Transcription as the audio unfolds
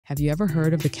Have you ever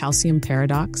heard of the calcium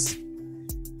paradox?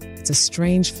 It's a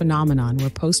strange phenomenon where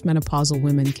postmenopausal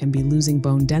women can be losing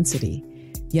bone density,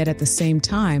 yet at the same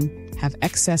time have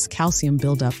excess calcium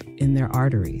buildup in their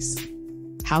arteries.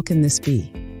 How can this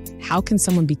be? How can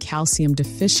someone be calcium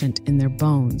deficient in their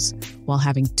bones while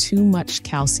having too much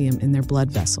calcium in their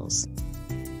blood vessels?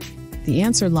 The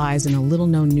answer lies in a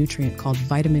little-known nutrient called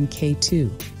vitamin K2.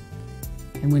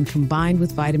 And when combined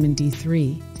with vitamin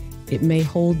D3, it may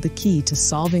hold the key to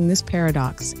solving this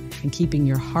paradox and keeping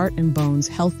your heart and bones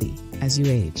healthy as you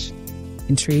age.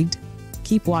 Intrigued?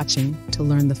 Keep watching to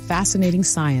learn the fascinating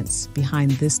science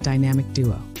behind this dynamic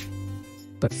duo.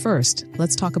 But first,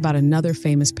 let's talk about another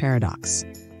famous paradox,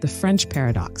 the French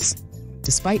paradox.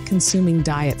 Despite consuming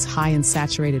diets high in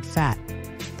saturated fat,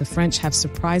 the French have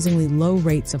surprisingly low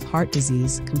rates of heart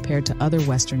disease compared to other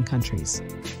Western countries.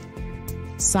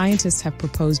 Scientists have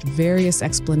proposed various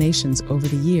explanations over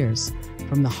the years,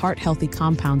 from the heart-healthy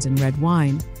compounds in red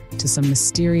wine to some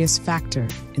mysterious factor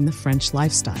in the French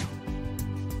lifestyle.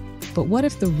 But what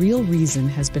if the real reason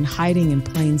has been hiding in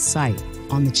plain sight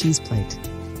on the cheese plate?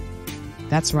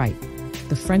 That's right.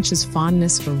 The French's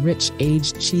fondness for rich,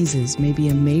 aged cheeses may be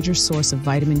a major source of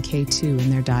vitamin K2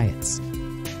 in their diets.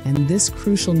 And this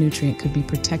crucial nutrient could be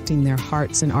protecting their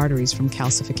hearts and arteries from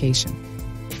calcification.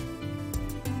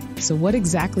 So what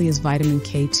exactly is vitamin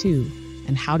K2,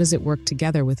 and how does it work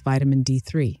together with vitamin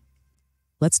D3?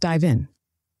 Let's dive in.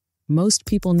 Most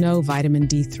people know vitamin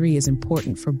D3 is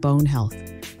important for bone health.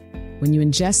 When you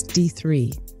ingest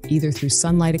D3, either through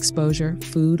sunlight exposure,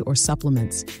 food, or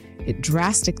supplements, it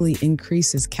drastically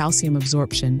increases calcium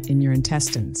absorption in your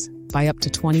intestines by up to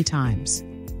 20 times.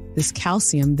 This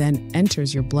calcium then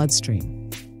enters your bloodstream.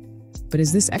 But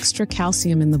is this extra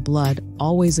calcium in the blood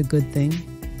always a good thing?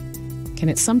 Can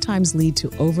it sometimes lead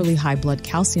to overly high blood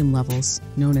calcium levels,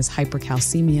 known as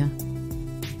hypercalcemia?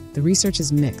 The research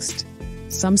is mixed.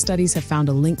 Some studies have found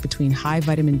a link between high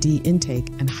vitamin D intake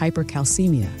and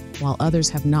hypercalcemia, while others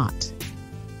have not.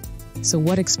 So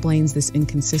what explains this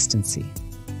inconsistency?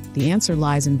 The answer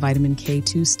lies in vitamin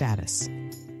K2 status.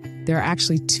 There are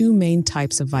actually two main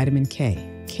types of vitamin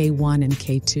K, K1 and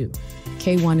K2.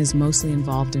 K1 is mostly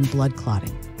involved in blood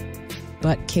clotting,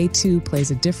 but K2 plays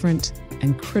a different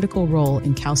and critical role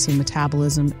in calcium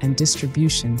metabolism and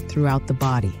distribution throughout the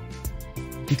body.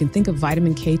 You can think of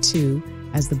vitamin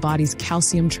K2 as the body's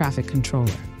calcium traffic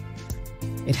controller.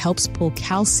 It helps pull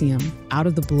calcium out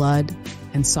of the blood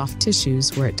and soft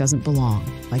tissues where it doesn't belong,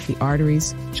 like the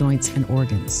arteries, joints, and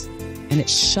organs. And it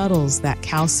shuttles that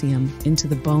calcium into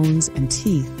the bones and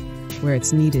teeth where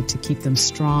it's needed to keep them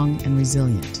strong and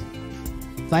resilient.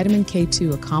 Vitamin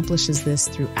K2 accomplishes this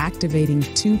through activating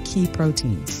two key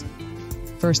proteins.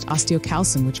 First,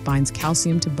 osteocalcin, which binds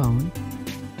calcium to bone.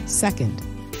 Second,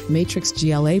 matrix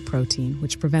GLA protein,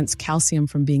 which prevents calcium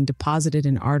from being deposited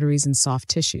in arteries and soft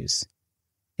tissues.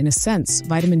 In a sense,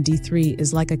 vitamin D3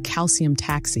 is like a calcium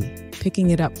taxi,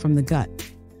 picking it up from the gut.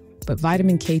 But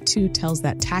vitamin K2 tells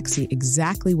that taxi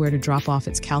exactly where to drop off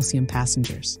its calcium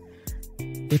passengers.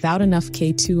 Without enough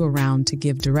K2 around to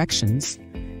give directions,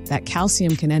 that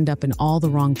calcium can end up in all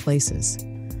the wrong places,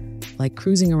 like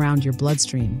cruising around your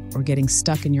bloodstream or getting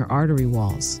stuck in your artery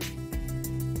walls.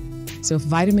 So if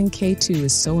vitamin K2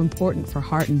 is so important for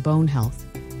heart and bone health,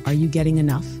 are you getting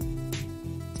enough?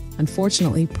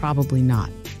 Unfortunately, probably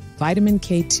not. Vitamin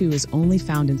K2 is only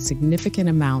found in significant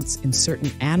amounts in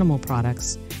certain animal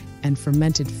products and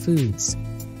fermented foods,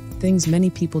 things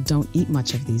many people don't eat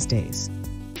much of these days.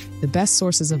 The best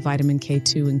sources of vitamin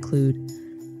K2 include: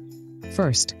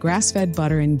 first, grass-fed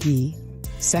butter and ghee;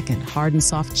 second, hard and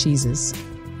soft cheeses;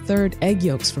 third, egg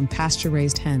yolks from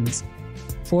pasture-raised hens;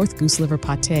 fourth, goose liver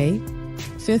pate;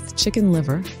 fifth, chicken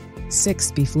liver;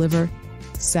 sixth, beef liver;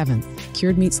 seventh,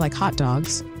 cured meats like hot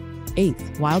dogs;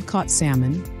 eighth, wild-caught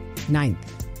salmon;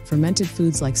 ninth, fermented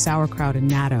foods like sauerkraut and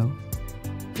natto.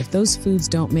 If those foods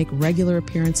don't make regular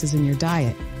appearances in your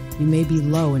diet, you may be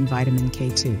low in vitamin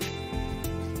K2.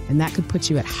 And that could put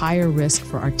you at higher risk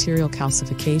for arterial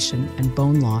calcification and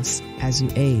bone loss as you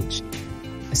age,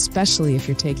 especially if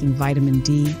you're taking vitamin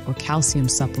D or calcium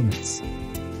supplements.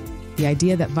 The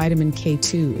idea that vitamin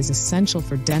K2 is essential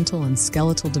for dental and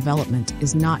skeletal development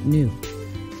is not new.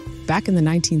 Back in the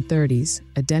 1930s,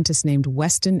 a dentist named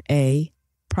Weston A.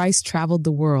 Price traveled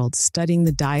the world studying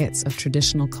the diets of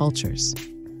traditional cultures.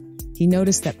 He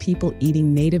noticed that people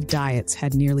eating native diets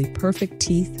had nearly perfect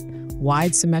teeth,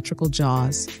 wide symmetrical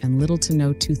jaws, and little to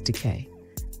no tooth decay.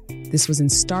 This was in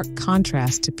stark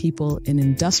contrast to people in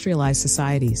industrialized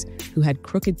societies who had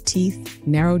crooked teeth,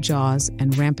 narrow jaws,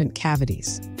 and rampant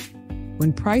cavities.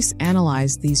 When Price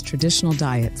analyzed these traditional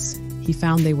diets, he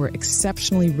found they were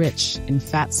exceptionally rich in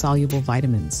fat-soluble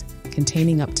vitamins,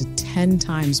 containing up to 10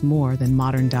 times more than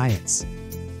modern diets.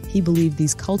 He believed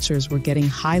these cultures were getting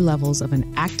high levels of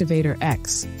an activator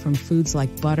X from foods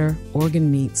like butter,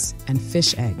 organ meats, and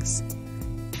fish eggs.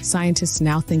 Scientists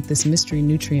now think this mystery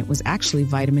nutrient was actually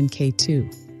vitamin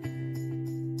K2.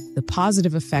 The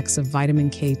positive effects of vitamin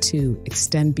K2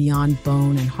 extend beyond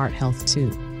bone and heart health too.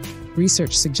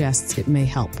 Research suggests it may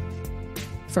help.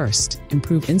 First,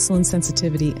 improve insulin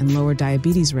sensitivity and lower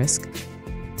diabetes risk.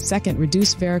 Second,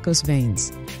 reduce varicose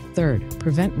veins. Third,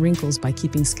 prevent wrinkles by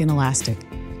keeping skin elastic.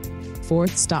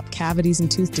 Fourth, stop cavities and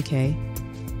tooth decay.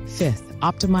 Fifth,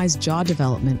 optimize jaw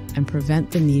development and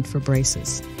prevent the need for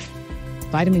braces.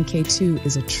 Vitamin K2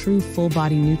 is a true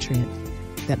full-body nutrient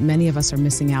that many of us are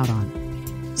missing out on.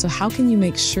 So how can you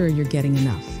make sure you're getting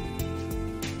enough?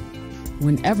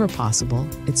 Whenever possible,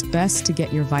 it's best to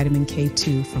get your vitamin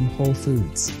K2 from whole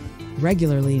foods.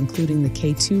 Regularly including the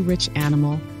K2-rich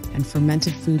animal and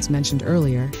fermented foods mentioned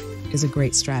earlier is a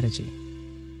great strategy.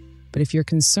 But if you're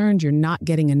concerned you're not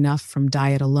getting enough from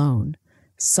diet alone,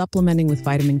 supplementing with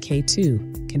vitamin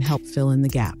K2 can help fill in the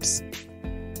gaps.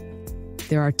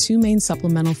 There are two main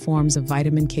supplemental forms of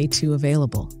vitamin K2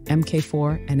 available,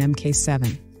 MK4 and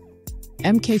MK7.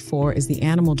 MK4 is the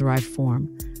animal-derived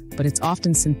form, but it's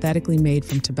often synthetically made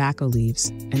from tobacco leaves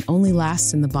and only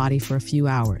lasts in the body for a few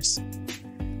hours.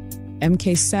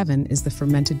 MK7 is the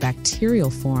fermented bacterial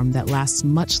form that lasts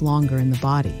much longer in the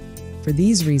body. For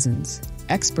these reasons,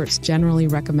 experts generally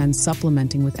recommend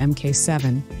supplementing with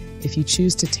MK7 if you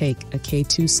choose to take a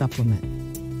K2 supplement.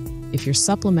 If you're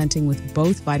supplementing with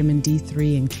both vitamin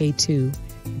D3 and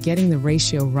K2, getting the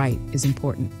ratio right is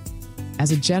important.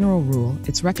 As a general rule,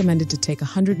 it's recommended to take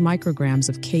 100 micrograms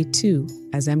of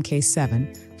K2 as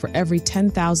MK7 for every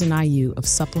 10,000 IU of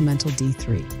supplemental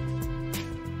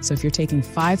D3. So if you're taking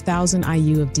 5,000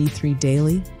 IU of D3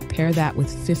 daily, pair that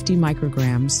with 50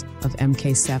 micrograms of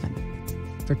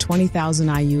MK7. For 20,000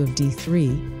 IU of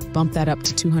D3, bump that up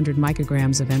to 200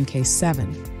 micrograms of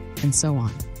MK7, and so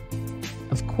on.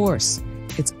 Of course,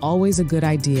 it's always a good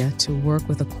idea to work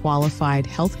with a qualified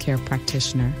healthcare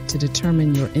practitioner to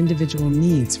determine your individual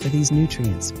needs for these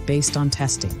nutrients based on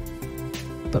testing.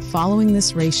 But following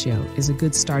this ratio is a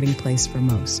good starting place for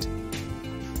most.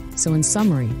 So in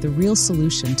summary, the real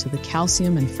solution to the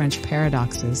calcium and French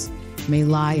paradoxes may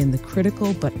lie in the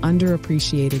critical but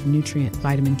underappreciated nutrient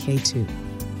vitamin K2.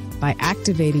 By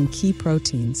activating key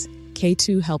proteins,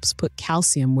 K2 helps put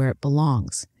calcium where it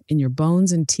belongs, in your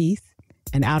bones and teeth,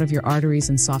 and out of your arteries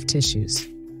and soft tissues.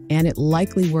 And it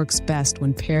likely works best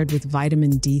when paired with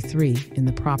vitamin D3 in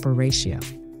the proper ratio.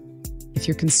 If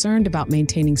you're concerned about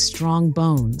maintaining strong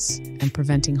bones and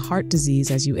preventing heart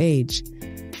disease as you age,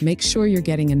 make sure you're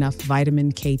getting enough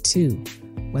vitamin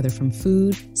K2, whether from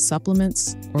food,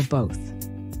 supplements, or both.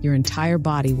 Your entire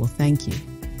body will thank you.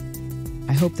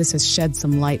 I hope this has shed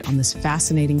some light on this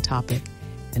fascinating topic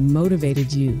and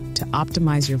motivated you to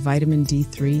optimize your vitamin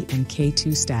D3 and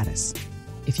K2 status.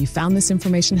 If you found this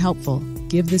information helpful,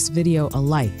 give this video a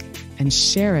like and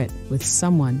share it with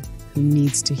someone who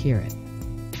needs to hear it.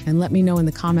 And let me know in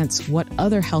the comments what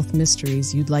other health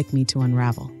mysteries you'd like me to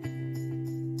unravel.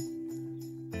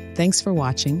 Thanks for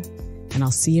watching, and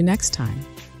I'll see you next time.